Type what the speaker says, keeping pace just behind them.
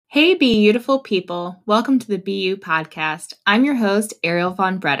Hey, beautiful people. Welcome to the BU podcast. I'm your host, Ariel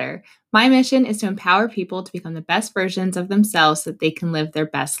Von Bretter. My mission is to empower people to become the best versions of themselves so that they can live their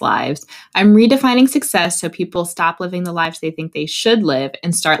best lives. I'm redefining success so people stop living the lives they think they should live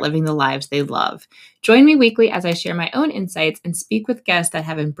and start living the lives they love. Join me weekly as I share my own insights and speak with guests that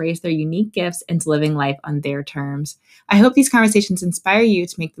have embraced their unique gifts into living life on their terms. I hope these conversations inspire you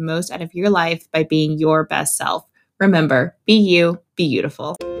to make the most out of your life by being your best self. Remember, be you, be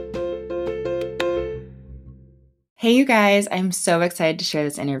beautiful. Hey, you guys, I'm so excited to share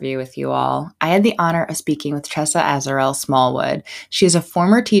this interview with you all. I had the honor of speaking with Tressa Azarel Smallwood. She is a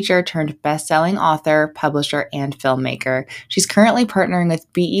former teacher turned best-selling author, publisher, and filmmaker. She's currently partnering with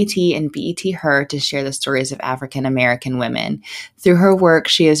BET and BET Her to share the stories of African American women. Through her work,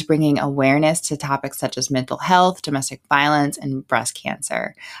 she is bringing awareness to topics such as mental health, domestic violence, and breast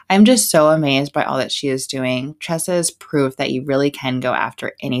cancer. I'm just so amazed by all that she is doing. Tressa is proof that you really can go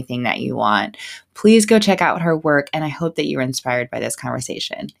after anything that you want. Please go check out her work, and I hope that you're inspired by this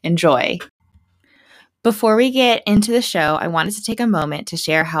conversation. Enjoy. Before we get into the show, I wanted to take a moment to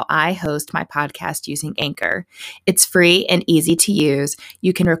share how I host my podcast using Anchor. It's free and easy to use.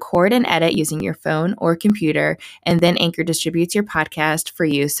 You can record and edit using your phone or computer, and then Anchor distributes your podcast for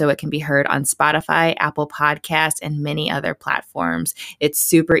you so it can be heard on Spotify, Apple Podcasts, and many other platforms. It's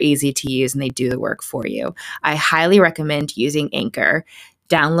super easy to use, and they do the work for you. I highly recommend using Anchor.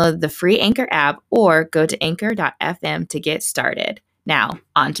 Download the free Anchor app or go to anchor.fm to get started. Now,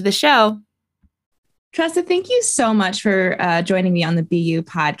 on to the show. Tressa, thank you so much for joining me on the BU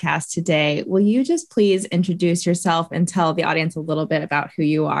podcast today. Will you just please introduce yourself and tell the audience a little bit about who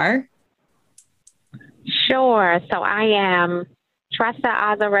you are? Sure. So I am Tressa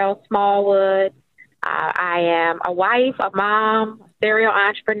Azarel Smallwood. I am a wife, a mom, a serial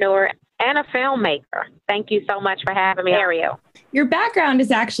entrepreneur, and a filmmaker. Thank you so much for having me, Ariel. Your background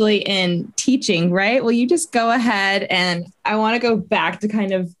is actually in teaching, right? Will you just go ahead, and I want to go back to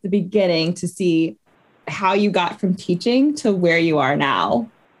kind of the beginning to see how you got from teaching to where you are now.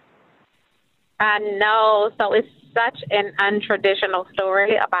 I know. So it's such an untraditional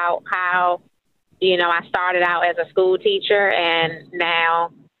story about how, I started out as a school teacher and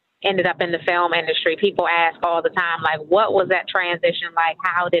now ended up in the film industry. People ask all the time, like, what was that transition like?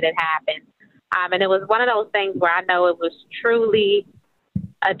 How did it happen? And it was one of those things where I know it was truly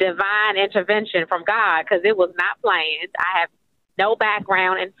a divine intervention from God, because it was not planned. I have no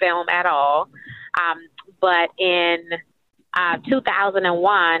background in film at all. But in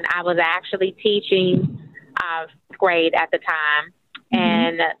 2001, I was actually teaching grade at the time. Mm-hmm.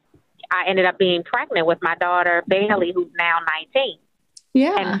 And I ended up being pregnant with my daughter, Bailey, who's now 19.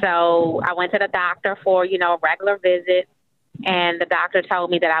 Yeah. And so I went to the doctor for, a regular visit. And the doctor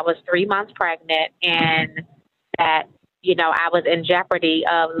told me that I was 3 months pregnant and that, I was in jeopardy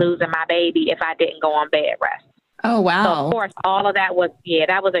of losing my baby if I didn't go on bed rest. Oh, wow. So, of course, all of that was,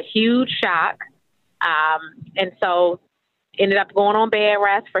 that was a huge shock. And so ended up going on bed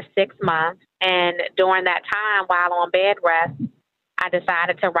rest for 6 months. And during that time, while on bed rest, I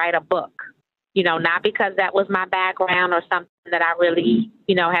decided to write a book, not because that was my background or something that I really,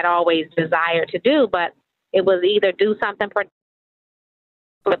 had always desired to do, but it was either do something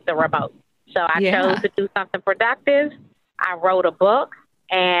with the remote. So I chose to do something productive. I wrote a book,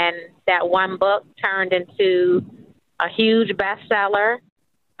 and that one book turned into a huge bestseller,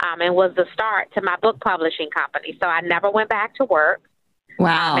 and was the start to my book publishing company. So I never went back to work.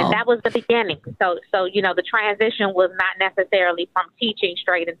 Wow. And that was the beginning. So, the transition was not necessarily from teaching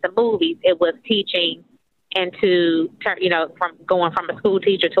straight into movies. It was teaching into, from going from a school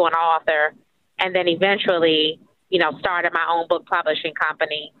teacher to an author. And then eventually, started my own book publishing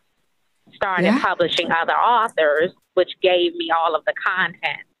company, started publishing other authors, which gave me all of the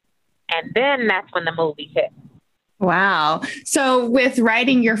content. And then that's when the movie hit. Wow. So with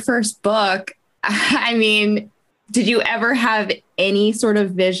writing your first book, I mean, did you ever have any sort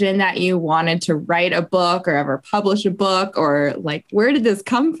of vision that you wanted to write a book or ever publish a book, or like, where did this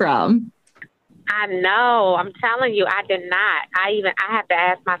come from? I know. I'm telling you, I did not. I have to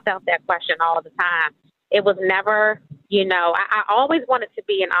ask myself that question all the time. It was never, I always wanted to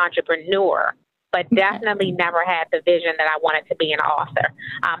be an entrepreneur, but definitely never had the vision that I wanted to be an author.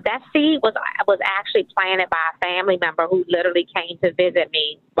 That seed was actually planted by a family member who literally came to visit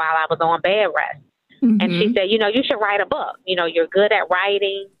me while I was on bed rest. Mm-hmm. And she said, you should write a book. You're good at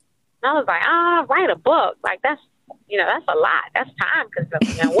writing. And I was like, write a book. Like, that's a lot. That's time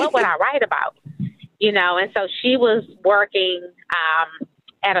consuming. What would I write about? And so she was working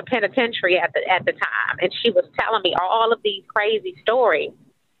at a penitentiary at the time, and she was telling me all of these crazy stories.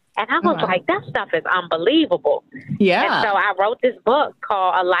 And I Oh, was wow. like, that stuff is unbelievable. And Yeah. so I wrote this book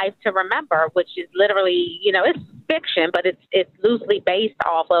called A Life to Remember, which is literally, it's fiction, but it's loosely based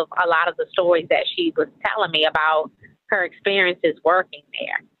off of a lot of the stories that she was telling me about her experiences working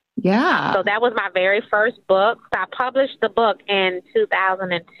there. Yeah. So that was my very first book. So I published the book in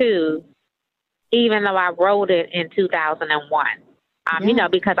 2002, even though I wrote it in 2001. Yeah.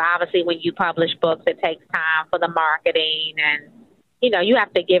 Because obviously when you publish books, it takes time for the marketing and, you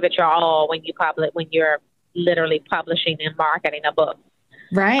have to give it your all when when you're literally publishing and marketing a book.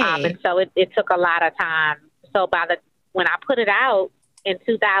 And Right. so it took a lot of time. So when I put it out in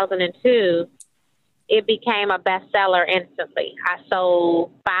 2002, it became a bestseller instantly. I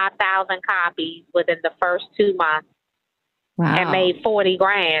sold 5,000 copies within the first 2 months and Wow. made 40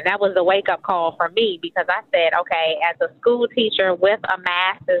 grand. That was a wake up call for me because I said, okay, as a school teacher with a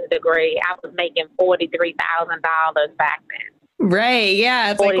master's degree, I was making $43,000 back then. Right. Yeah.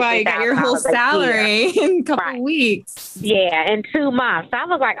 It's like, wow, you got your whole $43,000 a year. salary in a couple Right. weeks. Yeah, in 2 months. I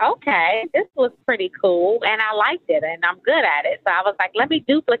was like, okay, this was pretty cool. And I liked it and I'm good at it. So I was like, let me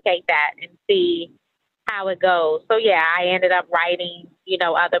duplicate that and see how it goes. So yeah, I ended up writing,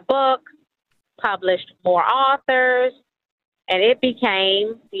 other books, published more authors, and it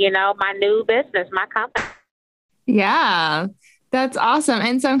became, my new business, my company. Yeah. That's awesome.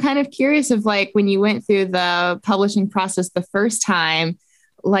 And so I'm kind of curious of like when you went through the publishing process the first time,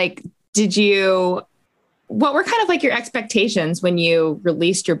 like, what were kind of like your expectations when you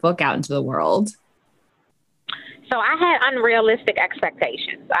released your book out into the world? So I had unrealistic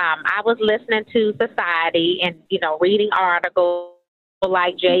expectations. I was listening to society and, reading articles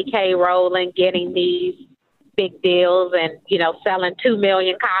like J.K. Rowling getting these big deals and, selling 2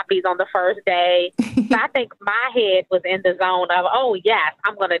 million copies on the first day. So I think my head was in the zone of, oh, yes,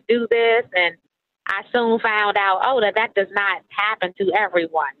 I'm going to do this. And I soon found out, that does not happen to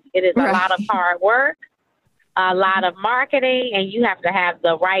everyone. It is a lot of hard work, a lot of marketing, and you have to have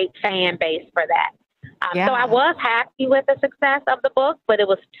the right fan base for that. So I was happy with the success of the book, but it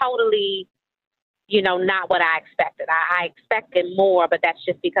was totally, not what I expected. I expected more, but that's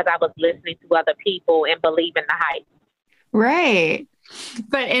just because I was listening to other people and believing the hype. Right.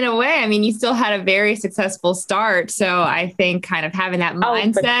 But in a way, I mean, you still had a very successful start. So I think kind of having that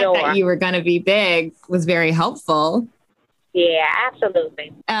mindset that you were going to be big was very helpful. Yeah,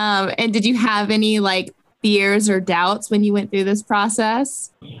 absolutely. And did you have any like fears or doubts when you went through this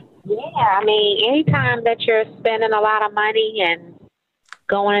process? Yeah, I mean, anytime that you're spending a lot of money and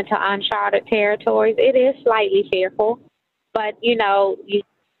going into uncharted territories, it is slightly fearful. But,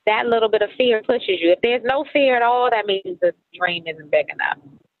 that little bit of fear pushes you. If there's no fear at all, that means the dream isn't big enough.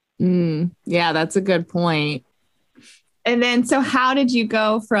 Yeah, that's a good point. And then, so how did you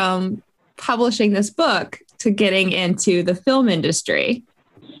go from publishing this book to getting into the film industry?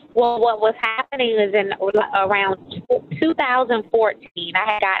 Well, what was happening is in around 2014,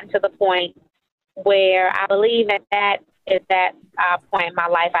 I had gotten to the point where I believe at that point in my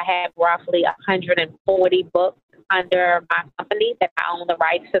life, I had roughly 140 books under my company that I own the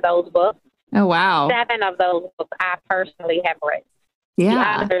rights to those books. Oh, wow. 7 of those books I personally have written.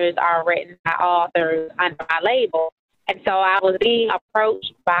 Yeah. The others are written by authors under my label. And so I was being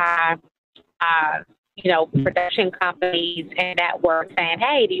approached by production companies and networks saying,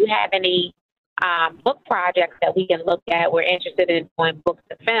 hey, do you have any book projects that we can look at? We're interested in doing books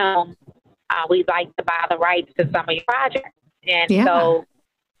to film. We'd like to buy the rights to some of your projects. And so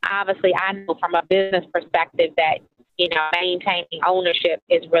obviously I know from a business perspective that, maintaining ownership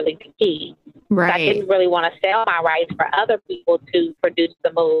is really the key. Right. So I didn't really want to sell my rights for other people to produce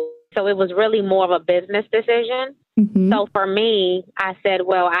the movie. So it was really more of a business decision. Mm-hmm. So for me, I said,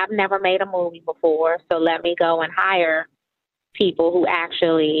 well, I've never made a movie before, so let me go and hire people who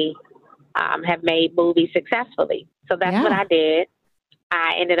actually have made movies successfully. So that's what I did.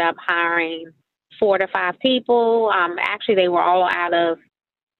 I ended up hiring 4 to 5 people. Actually, they were all out of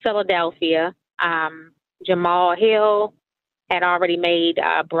Philadelphia. Jamal Hill had already made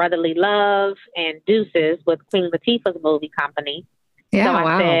Brotherly Love and Deuces with Queen Latifah's movie company. Yeah, so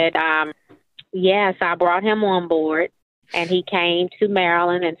I said, yes, I brought him on board, and he came to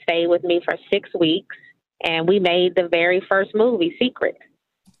Maryland and stayed with me for 6 weeks, and we made the very first movie, Secret.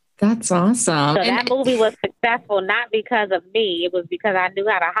 That's awesome. So that movie was successful not because of me. It was because I knew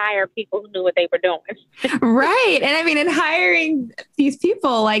how to hire people who knew what they were doing. Right. And I mean, in hiring these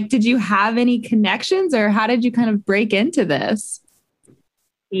people, like, did you have any connections or how did you kind of break into this?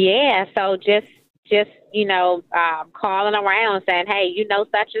 Yeah. So just calling around saying, hey,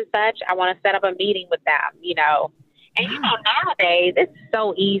 such and such, I want to set up a meeting with them, And, nowadays it's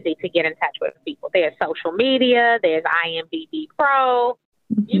so easy to get in touch with people. There's social media, there's IMDb Pro.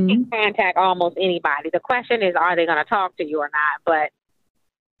 You can Mhm. contact almost anybody. The question is, are they going to talk to you or not? But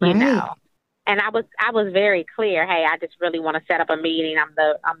you Right. know, and I was very clear. Hey, I just really want to set up a meeting. I'm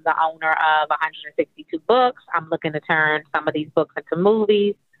the owner of 162 books. I'm looking to turn some of these books into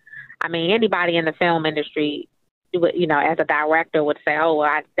movies. I mean, anybody in the film industry, as a director would say, oh,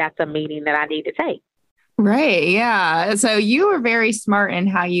 well, that's a meeting that I need to take. Right. Yeah. So you were very smart in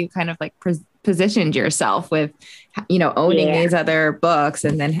how you kind of like positioned yourself with, owning Yeah. these other books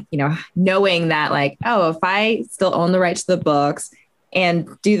and then, knowing that like, oh, if I still own the rights to the books and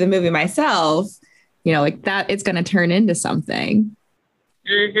do the movie myself, like that, it's going to turn into something.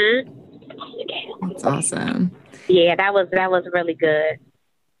 That's awesome. Yeah, that was really good.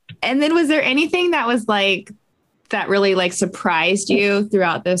 And then was there anything that was like, that really like surprised you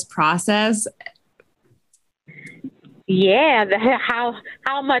throughout this process? Yeah,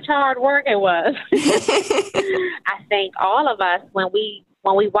 how much hard work it was. I think all of us, when we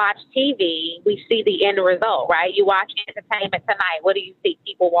watch TV, we see the end result, right? You watch Entertainment Tonight. What do you see?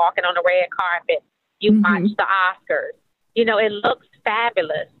 People walking on the red carpet. You watch the Oscars. It looks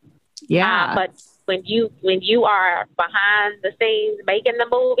fabulous. Yeah. But when you are behind the scenes making the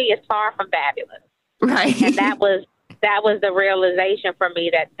movie, it's far from fabulous. Right. And that was the realization for me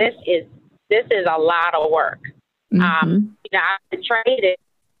that this is a lot of work. I've been traded,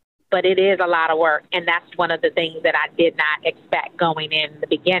 but it is a lot of work, and that's one of the things that I did not expect going in the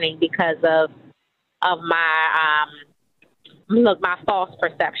beginning because of my my false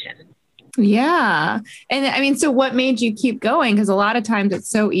perception. Yeah. And I mean, so what made you keep going? Because a lot of times it's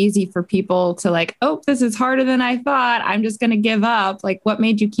so easy for people to like, oh, this is harder than I thought. I'm just going to give up. Like, what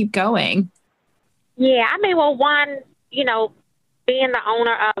made you keep going? Yeah, I mean, well, one, being the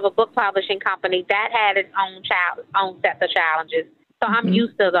owner of a book publishing company, that had its own sets of challenges. So I'm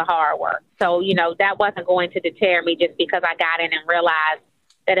used to the hard work. So, that wasn't going to deter me just because I got in and realized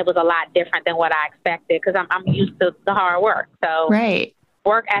that it was a lot different than what I expected because I'm used to the hard work. So Right.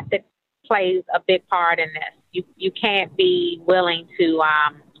 work ethic plays a big part in this. You can't be willing to,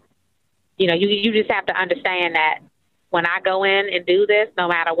 you just have to understand that when I go in and do this, no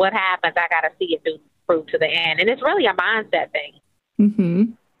matter what happens, I got to see it through to the end. And it's really a mindset thing.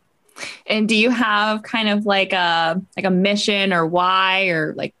 And do you have kind of like a mission or why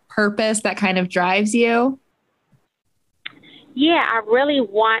or like purpose that kind of drives you? Yeah, I really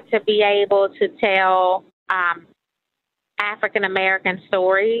want to be able to tell African American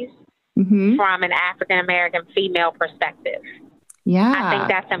stories from an African American female perspective. Yeah. I think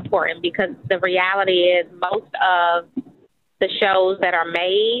that's important because the reality is most of the shows that are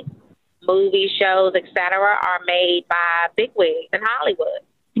made, movie shows, etc., are made by bigwigs in Hollywood.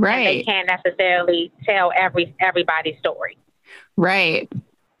 Right. And they can't necessarily tell everybody's story. Right.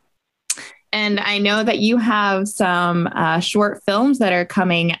 And I know that you have some short films that are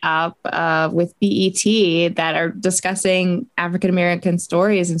coming up with BET that are discussing African-American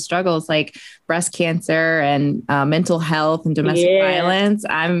stories and struggles like breast cancer and mental health and domestic violence.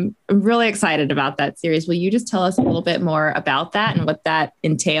 I'm really excited about that series. Will you just tell us a little bit more about that and what that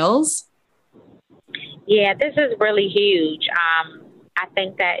entails? Yeah, this is really huge. I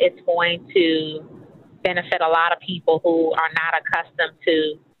think that it's going to benefit a lot of people who are not accustomed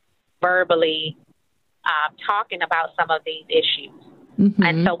to verbally talking about some of these issues.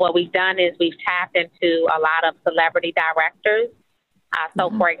 And so what we've done is we've tapped into a lot of celebrity directors.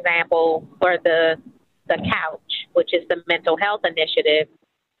 For example, for the Couch, which is the mental health initiative,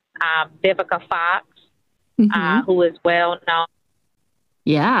 Vivica Fox, who is well known.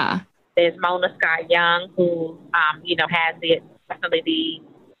 Yeah. There's Mona Scott Young, who has definitely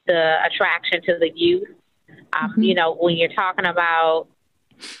the attraction to the youth. When you're talking about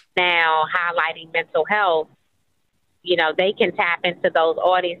now highlighting mental health, they can tap into those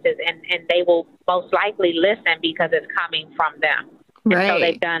audiences and they will most likely listen because it's coming from them. Right. And so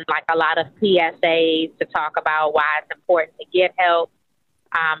they've done like a lot of PSAs to talk about why it's important to get help.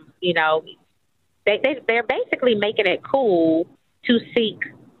 They're basically making it cool to seek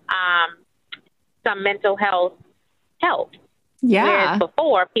some mental health help. Yeah. Whereas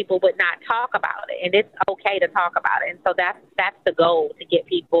before, people would not talk about it, and it's okay to talk about it. And so that's the goal, to get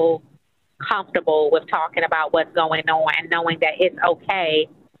people comfortable with talking about what's going on and knowing that it's okay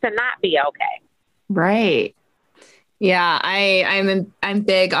to not be okay. Right. Yeah, I'm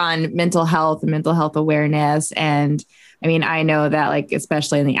big on mental health and mental health awareness. And I mean, I know that like,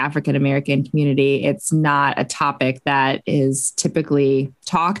 especially in the African American community, it's not a topic that is typically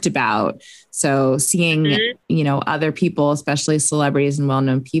talked about. So seeing, other people, especially celebrities and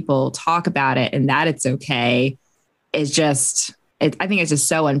well-known people, talk about it and that it's okay is just, I think it's just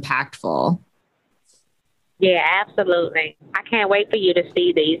so impactful. Yeah, absolutely. I can't wait for you to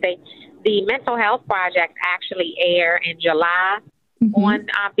see these. The mental health projects actually air in July Hmm. on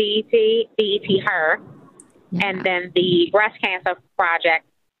BET Her, and Yeah. then the breast cancer project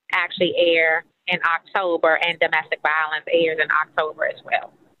actually air in October, and domestic violence airs in October as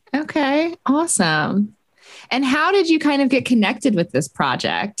well. Okay. Awesome. And how did you kind of get connected with this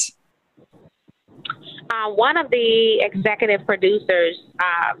project? One of the executive producers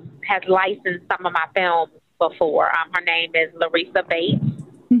has licensed some of my films before. Her name is Larissa Bates.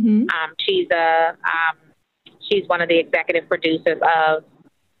 Hmm. She's one of the executive producers of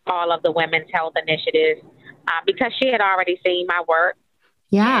all of the women's health initiatives because she had already seen my work,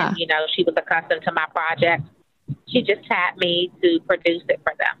 and Yeah. she was accustomed to my project. She just tapped me to produce it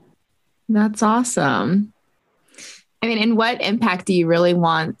for them. That's awesome. I mean, and what impact do you really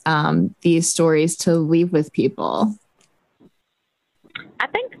want these stories to leave with people? I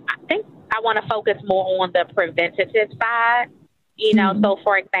think I want to focus more on the preventative side. Hmm. So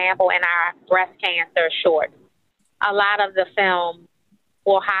for example, in our breast cancer short, a lot of the film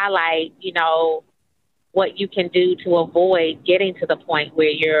will highlight, what you can do to avoid getting to the point where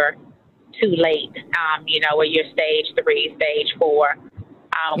you're too late, where you're stage 3, stage 4.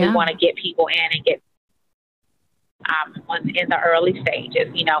 We Yeah. want to get people in and get in the early stages,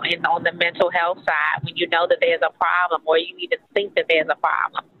 and on the mental health side, when you know that there's a problem or you even think that there's a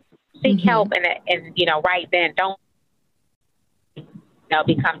problem, seek help Hmm. and right then. Don't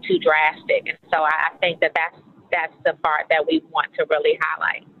become too drastic. And so I think that's the part that we want to really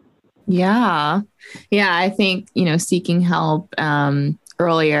highlight. Yeah. Yeah. I think, seeking help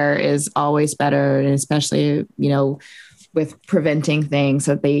earlier is always better. And especially, with preventing things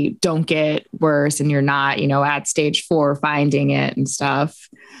so that they don't get worse and you're not, at stage 4 finding it and stuff.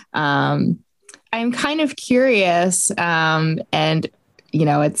 Um, I'm kind of curious, and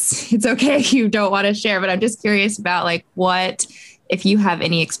it's okay if you don't want to share, but I'm just curious about like what if you have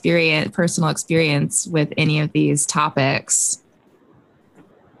any personal experience with any of these topics.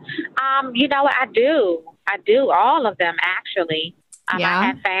 I do. I do all of them actually. I Yeah.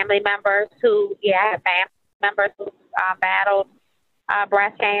 have family members who, battled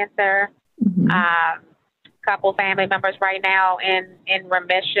breast cancer. Hmm. Um, Couple family members right now in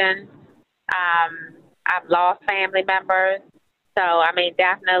remission. I've lost family members, so I mean,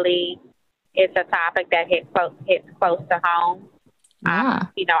 definitely, it's a topic that hits close to home. Yeah.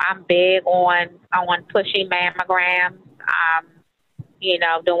 I'm big on pushing mammograms.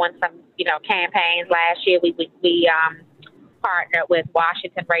 Doing some campaigns. Last year, we partnered with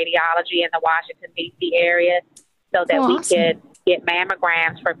Washington Radiology in the Washington D.C. area so Oh, that we awesome. could get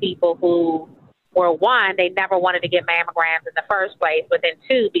mammograms for people who were, one, they never wanted to get mammograms in the first place, but then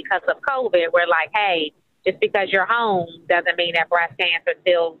two, because of COVID, we're like, hey, just because you're home doesn't mean that breast cancer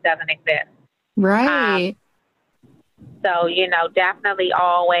still doesn't exist. Um, Right. so, definitely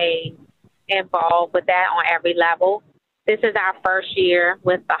always involved with that on every level. This is our first year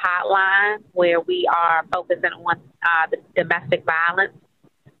with the hotline where we are focusing on the domestic violence.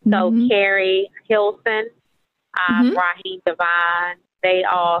 So Hmm. Carrie Hilson, Hmm. Raheem Devine, they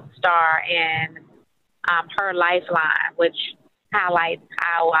all star in Her Lifeline, which highlights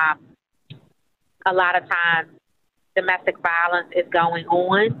how a lot of times domestic violence is going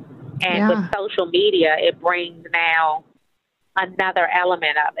on. And with Yeah. social media, it brings now another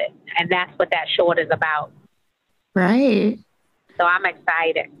element of it. And that's what that short is about. Right. So I'm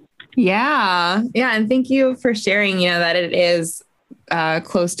excited. Yeah. Yeah. And thank you for sharing, that it is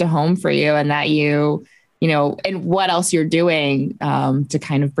close to home for you and that and what else you're doing to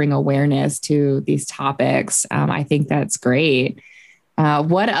kind of bring awareness to these topics. I think that's great.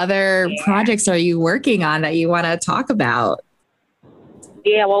 What other Yeah. projects are you working on that you want to talk about?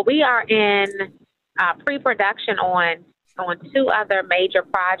 Yeah, well, we are in pre-production on two other major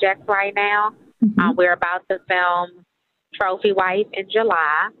projects right now. Hmm. We're about to film Trophy Wife in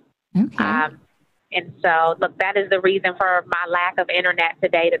July. Okay. Um, and so, look, that is the reason for my lack of internet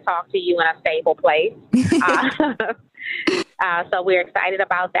today to talk to you in a stable place. Uh, so we're excited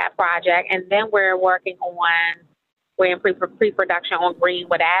about that project. And then we're in pre-production on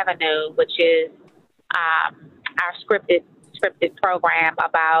Greenwood Avenue, which is our scripted program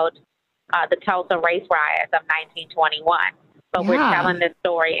about the Tulsa race riots of 1921. But we're Yeah. telling this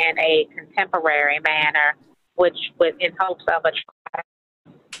story in a contemporary manner, which was in hopes of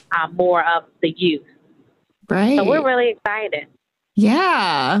more of the youth. So we're Right. really excited.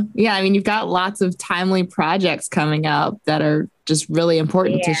 Yeah. Yeah. I mean, you've got lots of timely projects coming up that are just really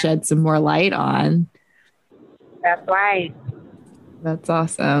important to Yeah, shed some more light on. that's right. That's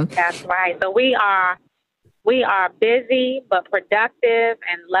awesome. That's right. So we are busy but productive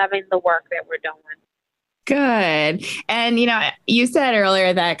and loving the work that we're doing. Good. And you said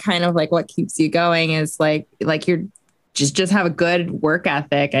earlier that kind of like what keeps you going is like you're just have a good work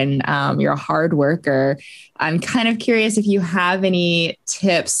ethic and you're a hard worker. I'm kind of curious if you have any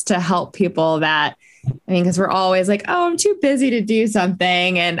tips to help people that, I mean, because we're always like, oh, I'm too busy to do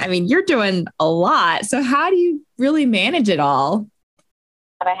something. And I mean, you're doing a lot. So how do you really manage it all?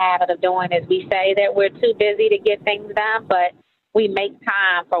 A habit of doing is we say that we're too busy to get things done, but we make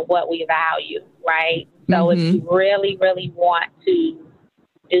time for what we value, right? So if you really, really want to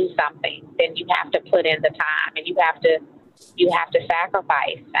do something, then you have to put in the time and you have to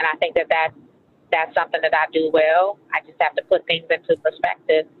sacrifice. And I think that that's something that I do well. I just have to put things into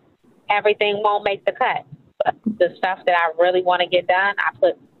perspective. Everything won't make the cut, but the stuff that I really want to get done, I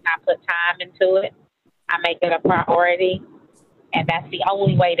put time into it. I make it a priority, and that's the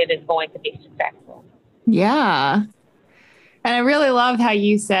only way that it's going to be successful. Yeah. And I really love how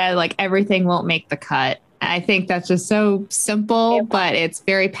you said like everything won't make the cut. I think that's just so simple, but it's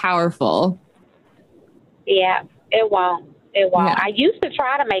very powerful. Yeah, it won't. It won't. Yeah. I used to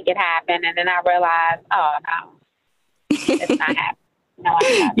try to make it happen, and then I realized, oh, no, it's not happening. No,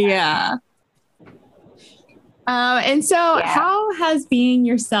 I'm not. Yeah. And so how has being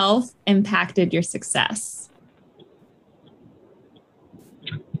yourself impacted your success?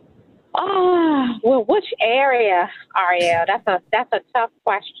 Oh, well, which area, Ariel? That's a tough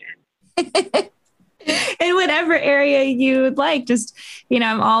question. In whatever area you would like, just,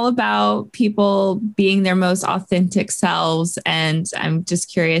 I'm all about people being their most authentic selves. And I'm just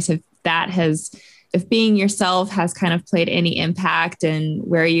curious if being yourself has kind of played any impact in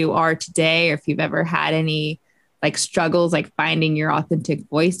where you are today, or if you've ever had any like struggles, like finding your authentic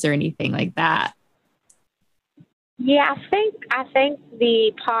voice or anything like that. Yeah, I think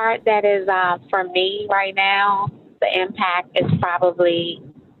the part that is for me right now, the impact is probably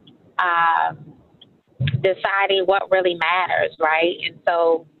deciding what really matters, right? And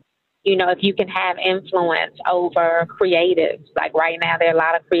so, if you can have influence over creatives, like right now, there are a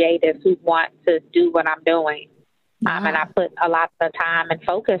lot of creatives who want to do what I'm doing. And I put a lot of time and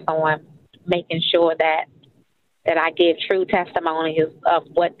focus on making sure that I give true testimonies of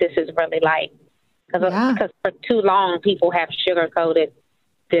what this is really like. Because for too long, people have sugarcoated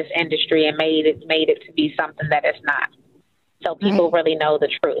this industry and made it to be something that it's not. So people really know the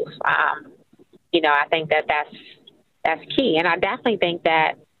truth. I think that's key, and I definitely think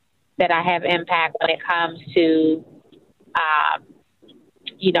that I have impact when it comes to, how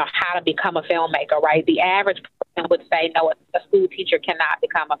to become a filmmaker. Right, the average person would say, no, a school teacher cannot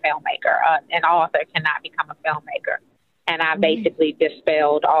become a filmmaker. An author cannot become a filmmaker, and I basically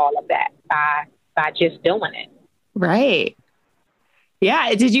dispelled all of that by just doing it. Right.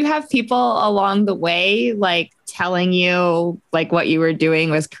 Yeah. Did you have people along the way, like telling you like what you were doing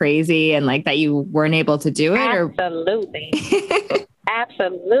was crazy and like that you weren't able to do it? Absolutely.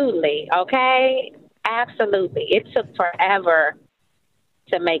 Absolutely. Okay. Absolutely. It took forever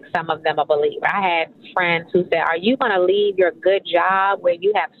to make some of them a believer. I had friends who said, are you going to leave your good job where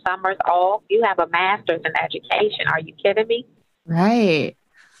you have summers off? You have a master's in education. Are you kidding me? Right.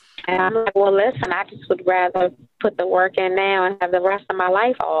 And I'm like, well, listen, I just would rather put the work in now and have the rest of my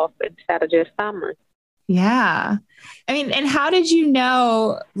life off instead of just summer. Yeah. I mean, and how did you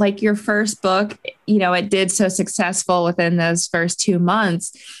know, like your first book, it did so successful within those first 2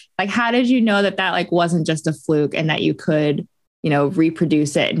 months? Like, how did you know that like wasn't just a fluke and that you could,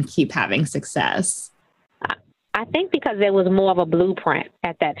 reproduce it and keep having success? I think because there was more of a blueprint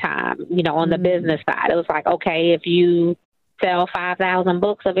at that time, on the business side. It was like, okay, if you sell 5,000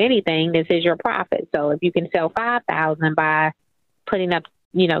 books of anything, this is your profit. So if you can sell 5,000 by putting up,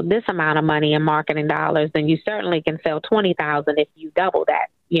 this amount of money in marketing dollars, then you certainly can sell 20,000 if you double that,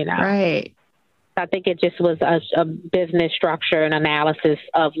 Right. I think it just was a business structure and analysis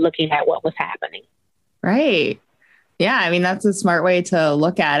of looking at what was happening. Right. Yeah. I mean, that's a smart way to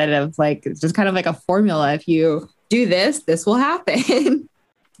look at it, of like, it's just kind of like a formula. If you do this, this will happen.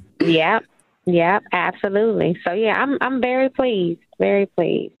 Yeah. Yeah, absolutely. So yeah, I'm very pleased. Very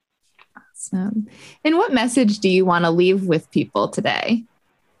pleased. Awesome. And what message do you want to leave with people today?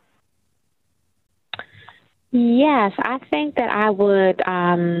 Yes, I think that I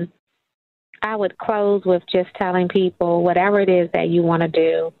would close with just telling people whatever it is that you want to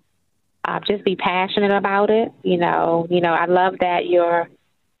do, just be passionate about it. I love that your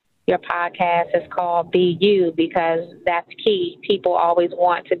podcast is called Be You, because that's key. People always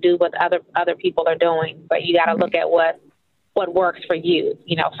want to do what other people are doing, but you got to look at what works for you.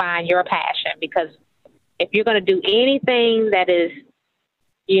 Find your passion, because if you're going to do anything that is,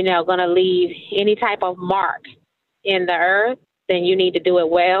 going to leave any type of mark in the earth, then you need to do it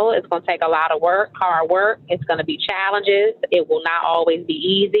well. It's going to take a lot of work, hard work. It's going to be challenges. It will not always be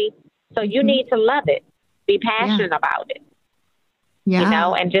easy. So you need to love it, be passionate about it, you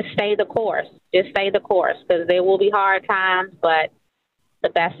know, and just stay the course. Just stay the course, because there will be hard times, but the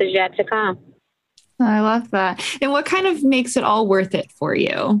best is yet to come. I love that. And what kind of makes it all worth it for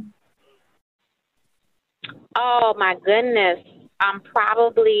you? Oh, my goodness. I'm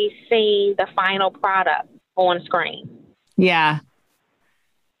probably seeing the final product on screen. Yeah.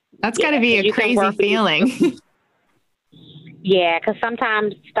 That's got to be a crazy feeling. Yeah, because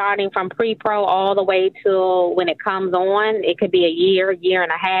sometimes starting from pre-pro all the way till when it comes on, it could be a year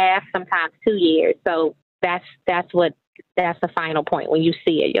and a half, sometimes 2 years. So that's the final point. When you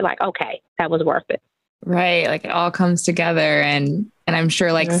see it, you're like, okay, that was worth it. Right. Like it all comes together, and I'm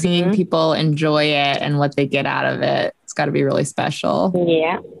sure like seeing people enjoy it and what they get out of it, it's got to be really special.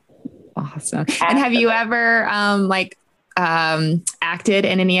 Yeah. Awesome. Absolutely. And have you ever acted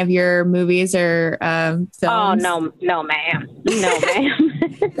in any of your movies or films? Oh, no, ma'am. No, ma'am.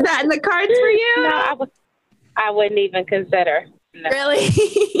 Is that in the cards for you? No, I wouldn't even consider. No. Really?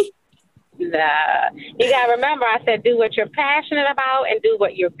 Nah. You got to remember, I said do what you're passionate about and do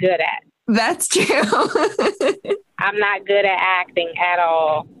what you're good at. That's true. I'm not good at acting at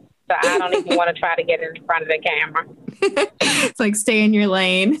all. So I don't even want to try to get in front of the camera. It's like stay in your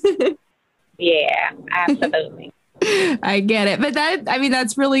lane. Yeah, absolutely. I get it. But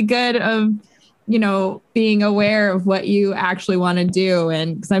that's really good of, you know, being aware of what you actually want to do.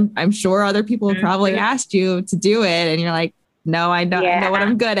 And because I'm sure other people have probably asked you to do it and you're like, no, I don't know what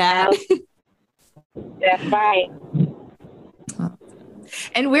I'm good at. That's right.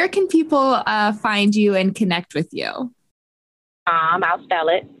 And where can people find you and connect with you? I'll spell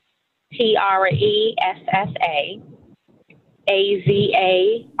it.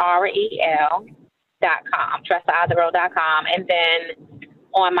 TressaAzarel.com, TressaAzarel.com. And then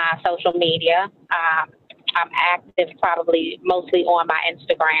on my social media, I'm active probably mostly on my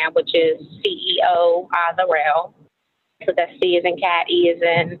Instagram, which is CEO Azarel. So that's C as in cat, E as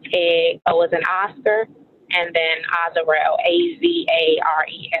in pig, O as in Oscar, and then Azarel,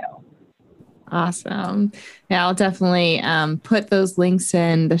 Azarel. Awesome. Yeah, I'll definitely put those links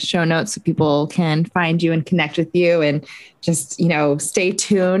in the show notes so people can find you and connect with you, and just, you know, stay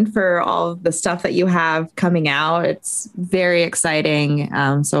tuned for all of the stuff that you have coming out. It's very exciting.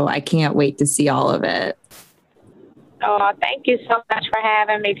 So I can't wait to see all of it. Oh, thank you so much for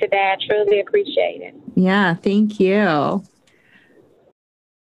having me today. I truly appreciate it. Yeah, thank you.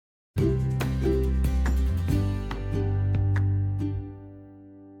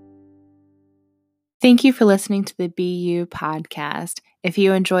 Thank you for listening to the Be You podcast. If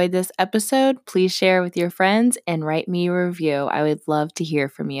you enjoyed this episode, please share with your friends and write me a review. I would love to hear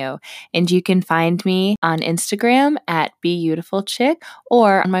from you. And you can find me on Instagram at BeYoutifulChick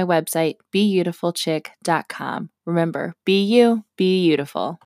or on my website, BeYoutifulChick.com. Remember, be you, be beautiful.